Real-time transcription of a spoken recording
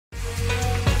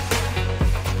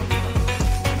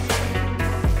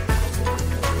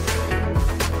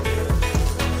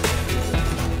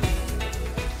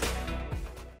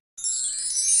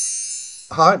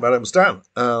Hi, my name's Dan,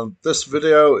 and this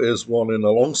video is one in a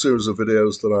long series of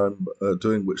videos that I'm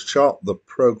doing which chart the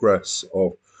progress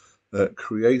of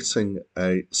creating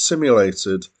a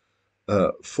simulated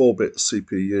 4-bit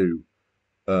CPU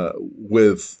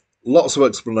with lots of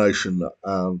explanation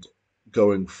and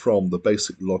going from the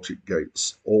basic logic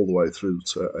gates all the way through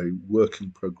to a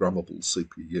working programmable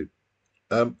CPU.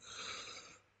 Um,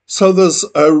 so there's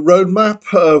a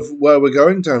roadmap of where we're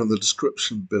going down in the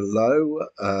description below,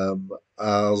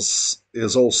 as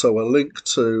is also a link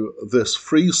to this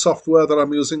free software that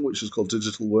I'm using, which is called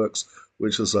Digital Works,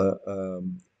 which is a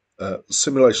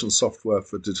simulation software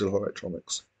for digital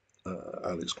electronics,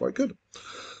 and it's quite good.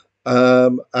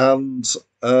 And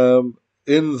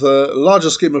in the larger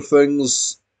scheme of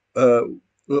things,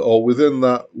 or within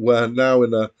that, we're now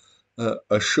in a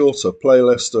shorter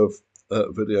playlist of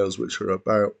videos which are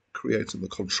about creating the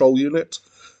control unit.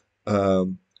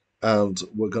 And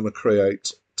we're going to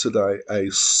create today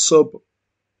a sub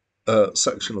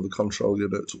section of the control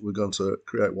unit. We're going to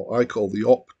create what I call the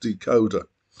opdecoder.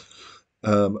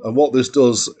 And what this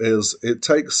does is it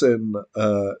takes in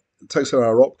our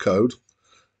opcode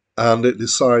and it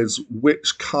decides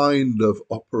which kind of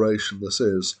operation this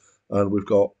is. And we've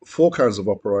got 4 kinds of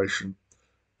operation,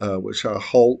 which are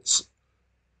halt,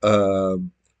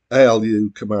 ALU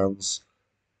commands,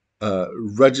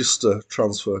 register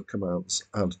transfer commands,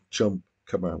 and jump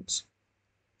commands.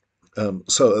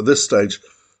 So at this stage,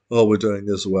 all we're doing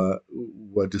is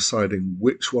we're deciding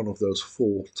which one of those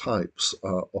 4 types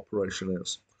our operation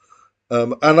is.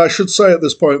 And I should say at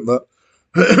this point that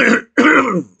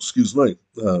excuse me.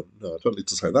 No, I don't need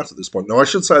to say that at this point. No, I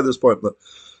should say at this point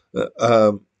that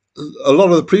a lot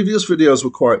of the previous videos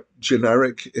were quite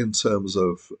generic in terms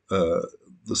of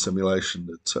the simulation,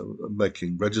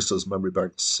 making registers, memory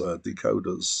banks,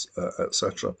 decoders,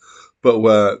 etc. But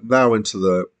we're now into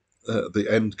the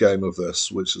end game of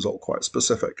this, which is all quite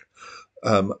specific.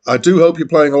 I do hope you're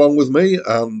playing along with me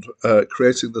and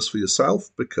creating this for yourself,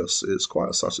 because it's quite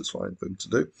a satisfying thing to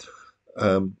do.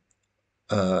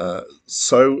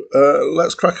 So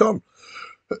let's crack on.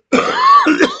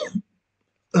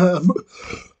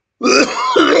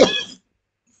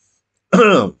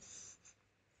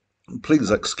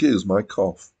 Please excuse my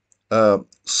cough.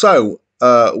 So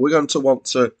we're going to want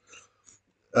to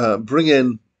bring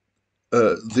in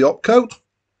the opcode.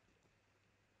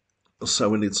 So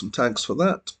we need some tags for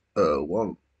that.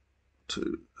 1,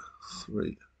 2,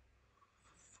 3,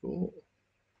 4.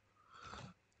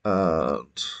 And I'm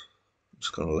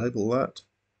just going to label that.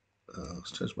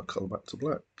 Let's change my color back to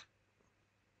black.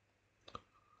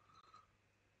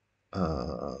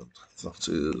 And that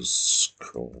is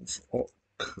called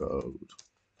opcode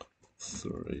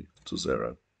 3 to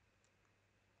 0.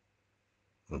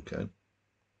 Okay.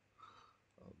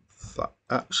 That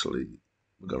actually,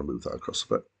 we're going to move that across a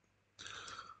bit.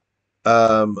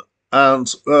 And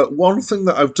one thing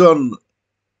that I've done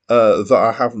that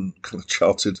I haven't kind of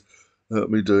charted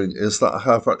me doing is that I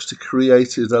have actually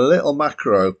created a little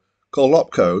macro called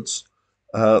opcodes.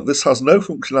 This has no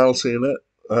functionality in it.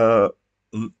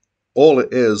 All it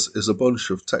is a bunch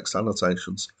of text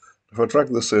annotations. If I drag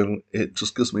this in, it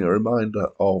just gives me a reminder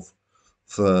of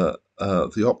the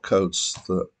opcodes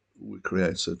that we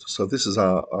created. So this is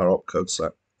our opcode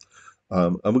set.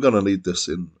 And we're going to need this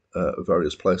in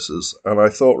various places. And I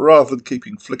thought, rather than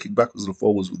keeping flicking backwards and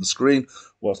forwards with the screen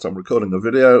whilst I'm recording a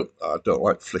video, I don't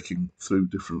like flicking through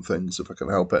different things if I can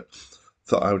help it,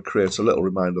 that I would create a little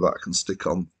reminder that I can stick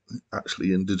on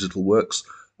actually in Digital Works.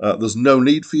 There's no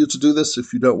need for you to do this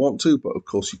if you don't want to, but of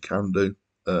course you can do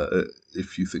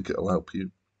if you think it'll help you.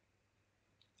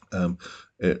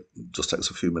 It just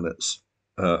takes a few minutes,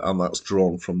 and that's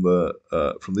drawn from the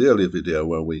earlier video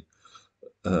where we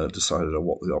decided on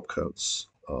what the opcodes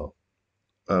are.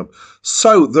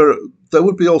 So there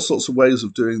would be all sorts of ways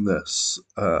of doing this.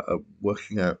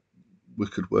 Working out, we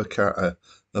could work out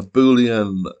a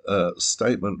Boolean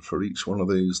statement for each one of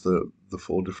these, the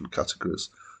 4 different categories.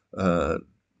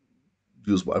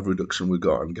 Use whatever reduction we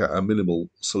got and get a minimal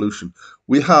solution.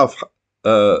 We have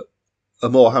a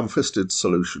more ham-fisted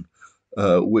solution,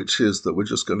 which is that we're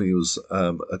just going to use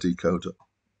a decoder.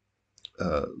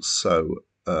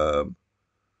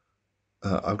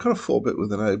 I've got a 4-bit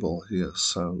with enable here,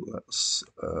 so let's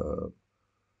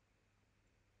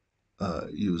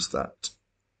use that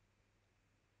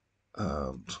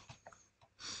and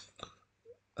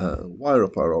wire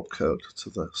up our opcode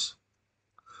to this.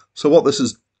 So what this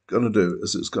is going to do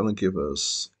is it's going to give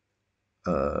us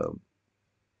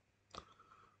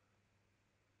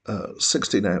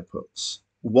 16 outputs,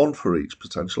 1 for each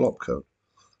potential opcode.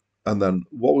 And then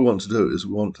what we want to do is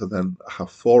we want to then have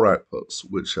 4 outputs,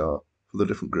 which are for the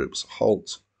different groups: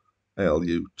 halt,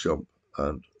 ALU, jump,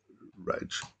 and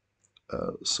reg.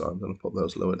 So I'm going to put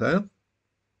those lower down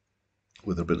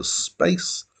with a bit of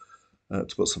space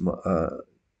to put some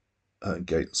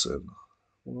gates in.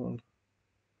 One.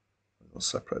 I'll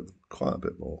separate them quite a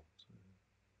bit more.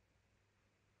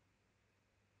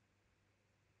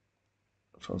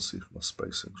 I'm trying to see if my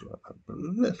spacing's right. I'm a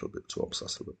little bit too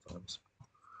obsessive at times.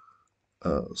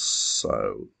 So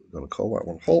I'm going to call that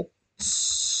one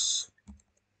halts.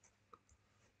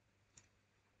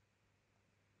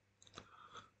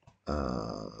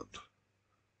 And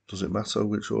does it matter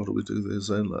which order we do these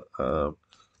in?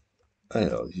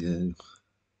 ALU.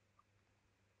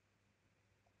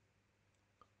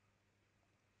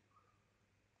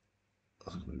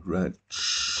 That's going to be reg.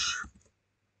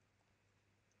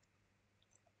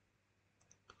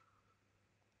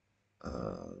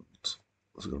 And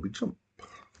that's going to be jump.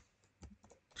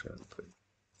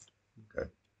 Okay.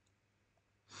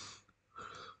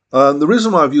 The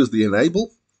reason why I've used the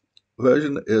enable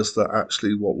version is that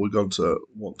actually what we're going to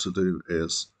want to do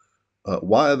is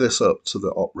wire this up to the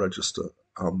op register,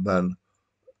 and then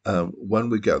when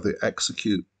we get the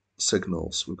execute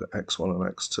signals, we've got X1 and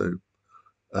X2,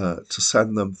 to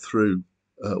send them through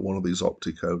one of these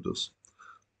opcoders,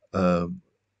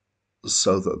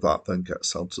 so that then gets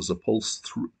sent as a pulse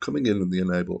through, coming in the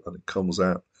enable, and it comes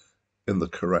out in the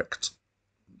correct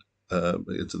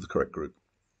into the correct group.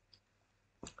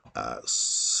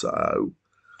 So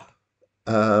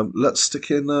let's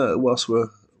stick in whilst we're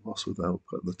there, we'll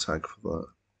put the tag for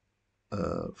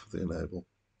the enable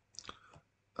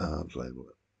and label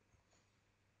it.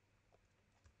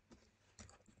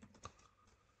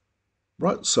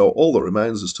 Right, so all that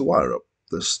remains is to wire up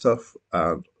this stuff,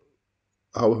 and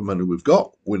however many we've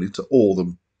got, we need to all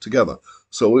them together.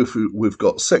 So if we've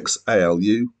got 6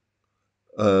 ALU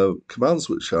commands,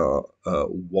 which are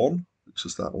 1, which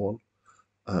is that one,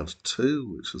 and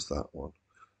 2, which is that one.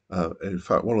 In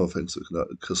fact, one of the things that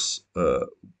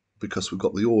because we've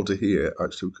got the order here,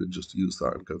 actually we can just use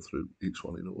that and go through each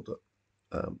one in order,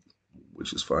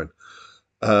 which is fine.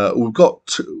 We've got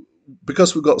 2.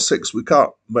 Because we've got 6, we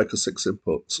can't make a 6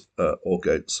 input OR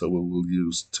gate, so we will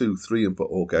use 2 3 input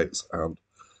OR gates and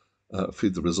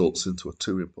feed the results into a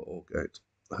 2 input OR gate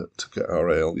to get our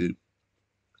ALU.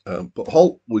 But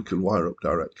halt we can wire up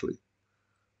directly.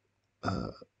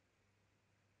 There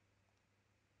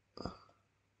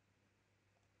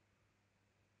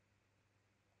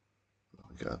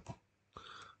we go.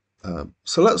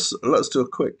 So let's do a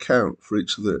quick count for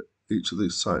each of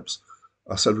these types.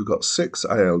 I said we've got 6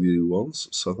 ALU ones,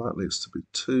 so that needs to be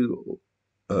 2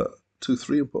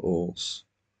 3 input ORs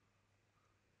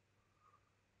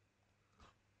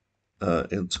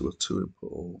into a 2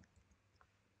 input OR.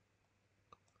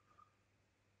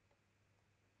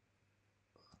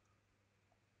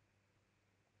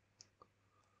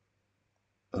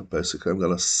 And basically I'm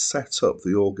going to set up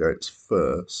the OR gates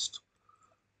first,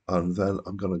 and then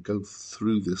I'm going to go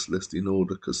through this list in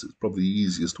order, because it's probably the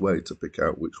easiest way to pick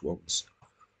out which ones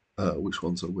are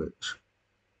which.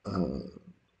 And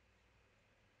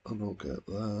I'll get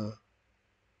there.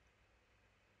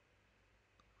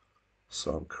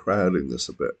 So I'm crowding this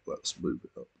a bit. Let's move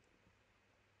it up.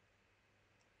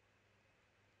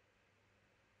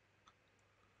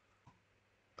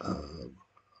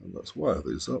 And let's wire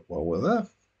these up while we're there.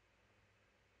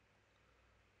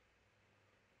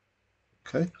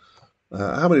 Okay.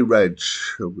 How many reg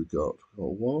have we got?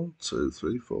 Oh, 1, 2,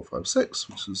 3, 4, 5, 6,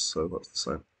 which is, so that's the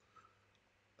same.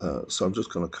 So I'm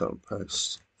just going to cut and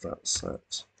paste that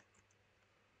set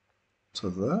to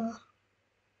there.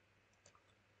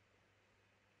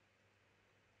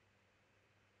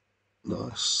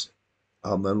 Nice.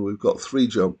 And then we've got 3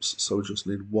 jumps, so we just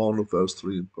need one of those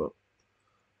 3 input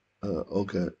OR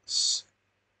gates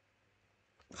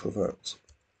for that.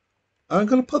 I'm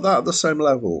going to put that at the same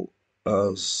level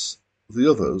as the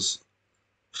others,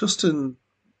 just in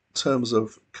terms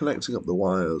of connecting up the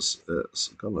wires. It's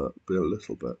going to be a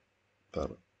little bit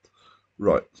better.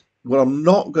 Right, what I'm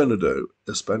not going to do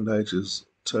is spend ages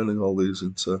turning all these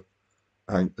into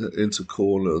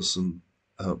corners and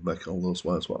making all those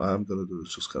wires. What I'm going to do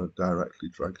is just kind of directly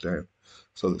drag down,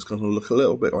 so it's going to look a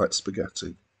little bit like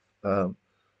spaghetti.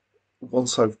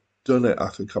 Once I've done it, I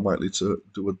think I might need to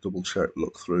do a double check,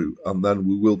 look through, and then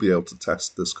we will be able to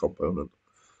test this component.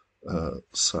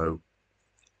 So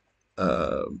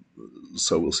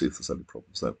we'll see if there's any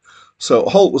problems then. So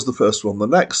halt was the first one. The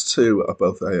next 2 are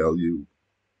both ALU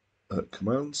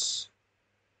commands.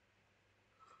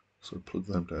 So plug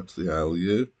them down to the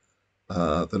ALU.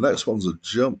 The next one's a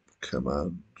jump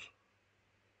command.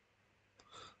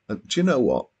 And do you know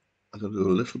what? I'm going to do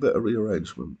a little bit of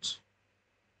rearrangement.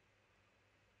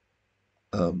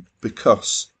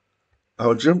 because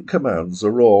our jump commands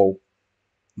are all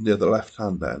near the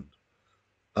left-hand end,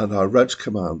 and our reg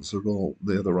commands are all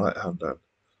near the right-hand end.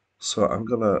 So I'm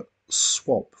going to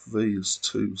swap these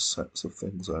two sets of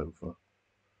things over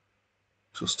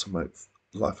just to make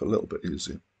life a little bit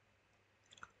easier.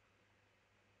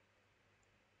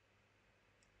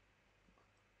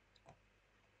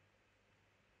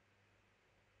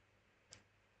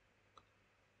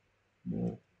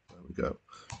 More. There we go.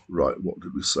 Right, what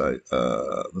did we say?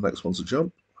 The next one's a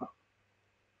jump.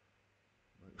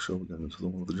 Make sure we're going into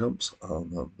one of the jumps.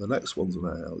 And the next one's an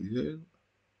ALU.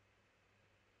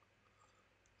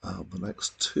 And the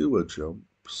next two are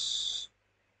jumps.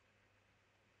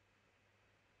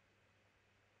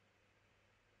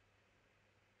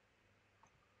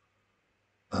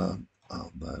 And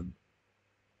then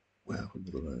we have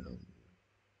another ALU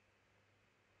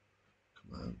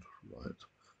command. Right.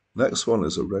 Next one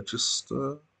is a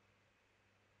register.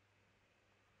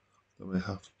 Then we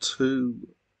have two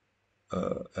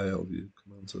ALU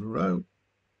commands in a row.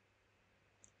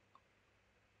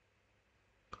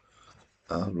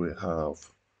 And we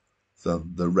have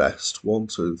then the rest, 1,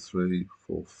 2, 3,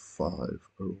 4, 5 are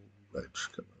all reg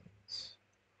commands.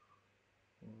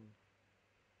 1,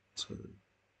 2,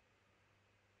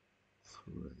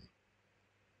 3,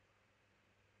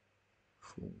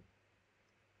 4,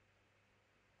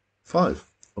 5.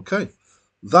 Okay,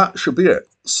 that should be it.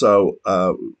 So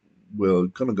we're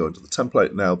going to go into the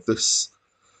template now. This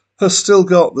has still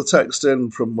got the text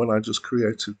in from when I just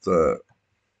created the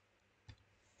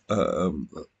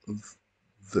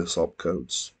this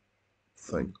opcodes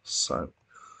thing. So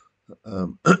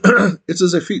it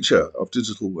is a feature of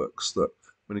DigitalWorks that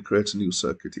when you create a new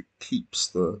circuit, it keeps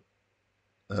the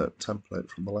template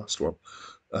from the last one.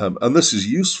 And this is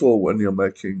useful when you're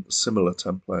making similar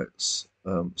templates,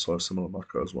 similar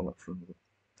macros one after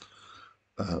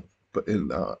another. But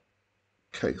in our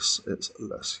case, it's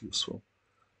less useful.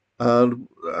 And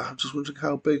I'm just wondering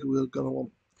how big we're going to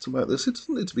want to make this. It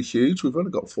doesn't need to be huge. We've only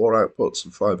got 4 outputs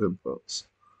and 5 inputs.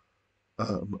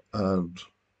 And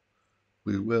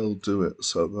we will do it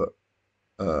so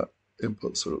that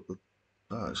inputs are at the...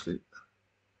 actually,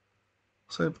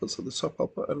 so inputs at the top, I'll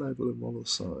put enable in one of the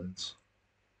sides.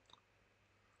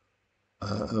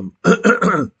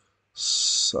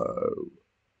 So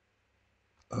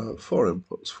 4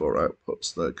 inputs, 4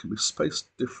 outputs. They can be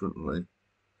spaced differently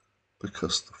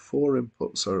because the 4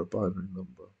 inputs are a binary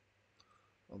number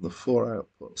and the 4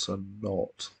 outputs are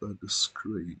not, they're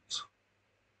discrete.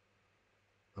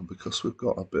 And because we've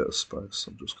got a bit of space,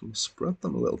 I'm just going to spread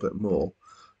them a little bit more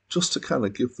just to kind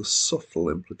of give the subtle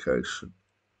implication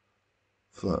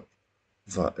that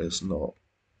that is not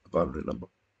a binary number.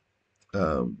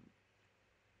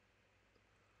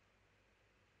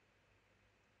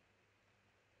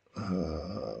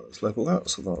 Let's level that,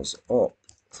 so that's op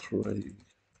 3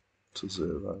 to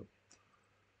 0.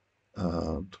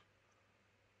 And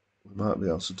we might be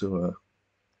able to do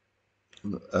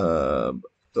a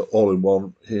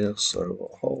all-in-one here,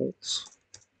 so halt,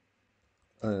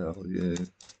 ALU.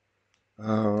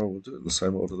 We'll do it in the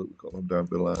same order that we've got them down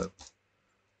below.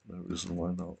 No reason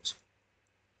why not.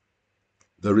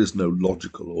 There is no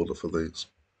logical order for these.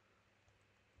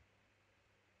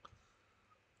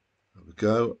 There we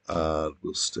go, and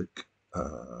we'll stick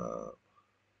an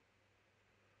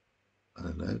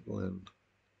enable in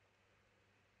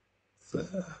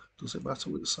there. Does it matter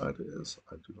which side it is?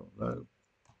 I do not know.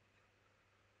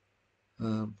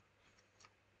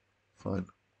 Fine,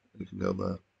 you can go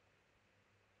there.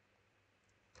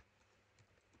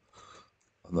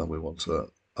 And then we want a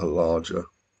larger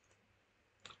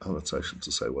annotation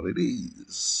to say what it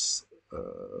is.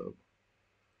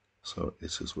 So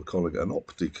it is, we're calling it an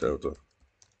opdecoder.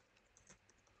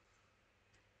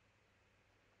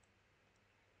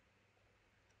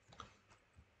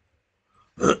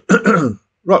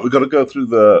 Right, we've got to go through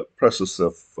the process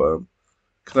of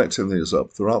connecting these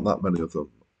up. There aren't that many of them,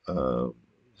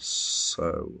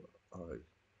 so I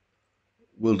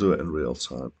will do it in real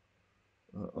time.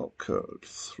 Opcode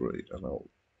 3, and I'll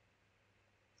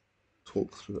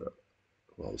talk through it.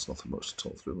 Well, there's nothing much to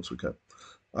talk through as we go.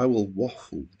 I will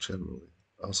waffle generally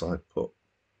as I put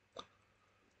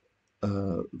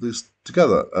these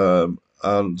together.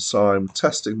 And so I'm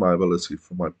testing my ability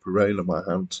for my brain and my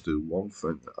hand to do one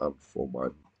thing and for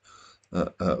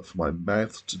my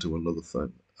mouth to do another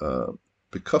thing.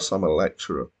 Because I'm a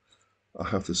lecturer, I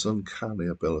have this uncanny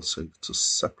ability to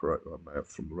separate my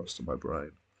mouth from the rest of my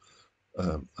brain,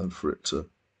 and for it to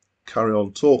carry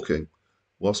on talking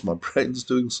whilst my brain's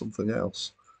doing something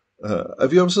else.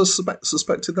 Have you ever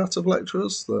suspected that of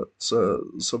lecturers, that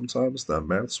sometimes their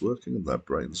mouth's working and their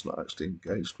brain's not actually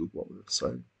engaged with what they're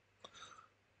saying?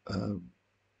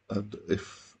 And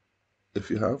if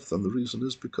you have, then the reason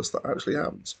is because that actually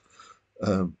happens.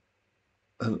 And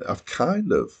I've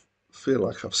kind of feel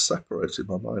like I've separated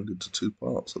my mind into two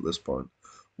parts at this point.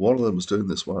 One of them is doing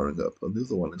this wiring up, and the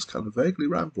other one is kind of vaguely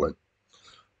rambling.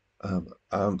 And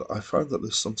I find that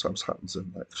this sometimes happens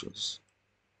in lectures.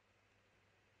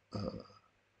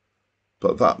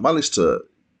 But that managed to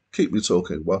keep me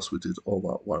talking whilst we did all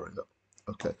that wiring up.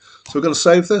 Okay, so we're going to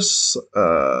save this.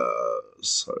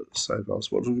 So save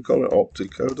as, what do we call it?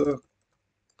 Opdecoder.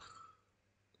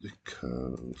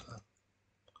 Decoder.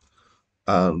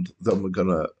 And then we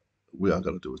are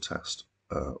gonna do a test.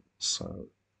 So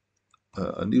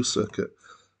a new circuit.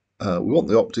 We want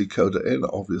the opdecoder in,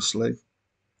 obviously.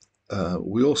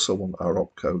 We also want our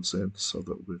opcodes in so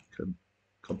that we can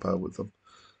compare with them.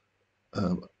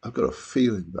 I've got a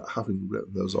feeling that having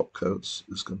written those opcodes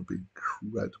is going to be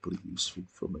incredibly useful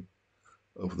for me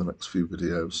over the next few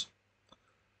videos.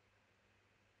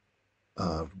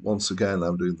 And once again,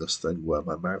 I'm doing this thing where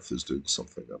my mouth is doing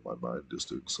something and my mind is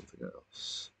doing something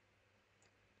else.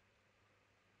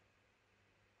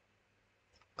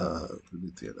 We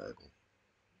need the enable.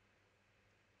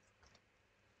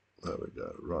 There we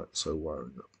go. Right, so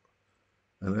wiring up.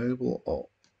 Enable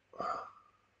op.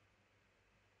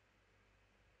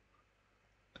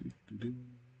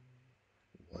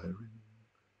 Wiring.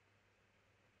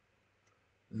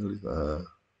 Nearly there.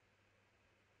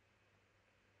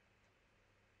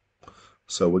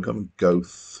 So we're going to go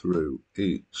through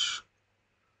each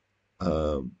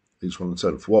one in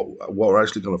turn. For what we're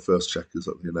actually going to first check is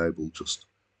that the enable just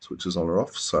switches on or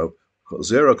off. So we've got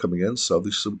 0 coming in, so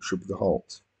this should be the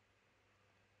halt.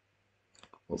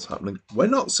 What's happening? We're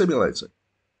not simulating.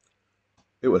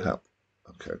 It would help.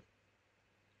 Okay.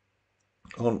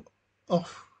 On,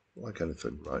 off, like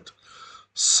anything, right?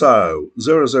 So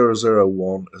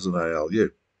 0001 is an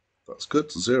ALU. That's good.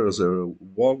 0010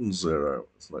 is the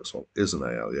next one, is an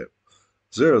ALU.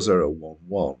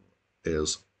 0011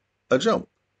 is a jump.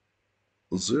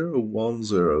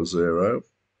 0100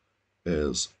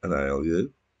 is an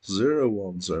ALU.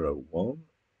 0101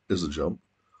 is a jump.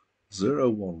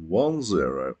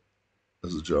 0110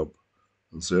 is a jump.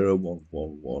 And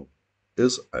 0111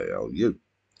 is ALU.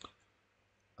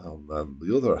 And then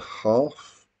the other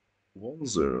half,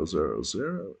 1000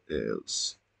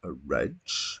 is a reg.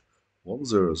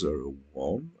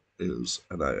 1001 is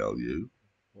an ALU.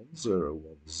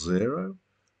 1010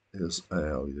 is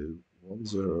ALU.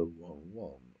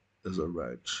 1011 is a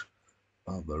reg.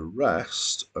 And the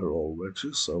rest are all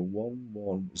regis. So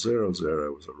 1100 is a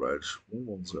reg.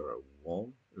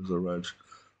 1101 is a reg.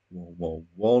 1110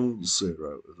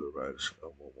 is a reg.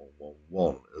 And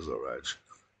 1111 is a reg.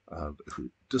 And if we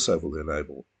disable the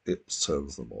enable, it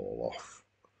turns them all off.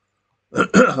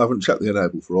 I haven't checked the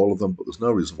enable for all of them, but there's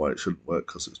no reason why it shouldn't work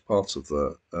because it's part of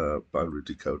the binary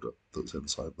decoder that's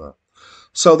inside that.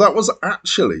 So that was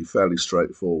actually fairly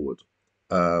straightforward.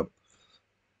 So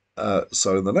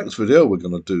in the next video, we're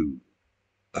going to do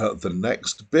the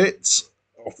next bit.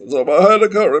 Off the top of my head, I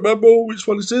can't remember which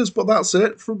one it is, but that's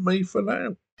it from me for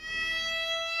now.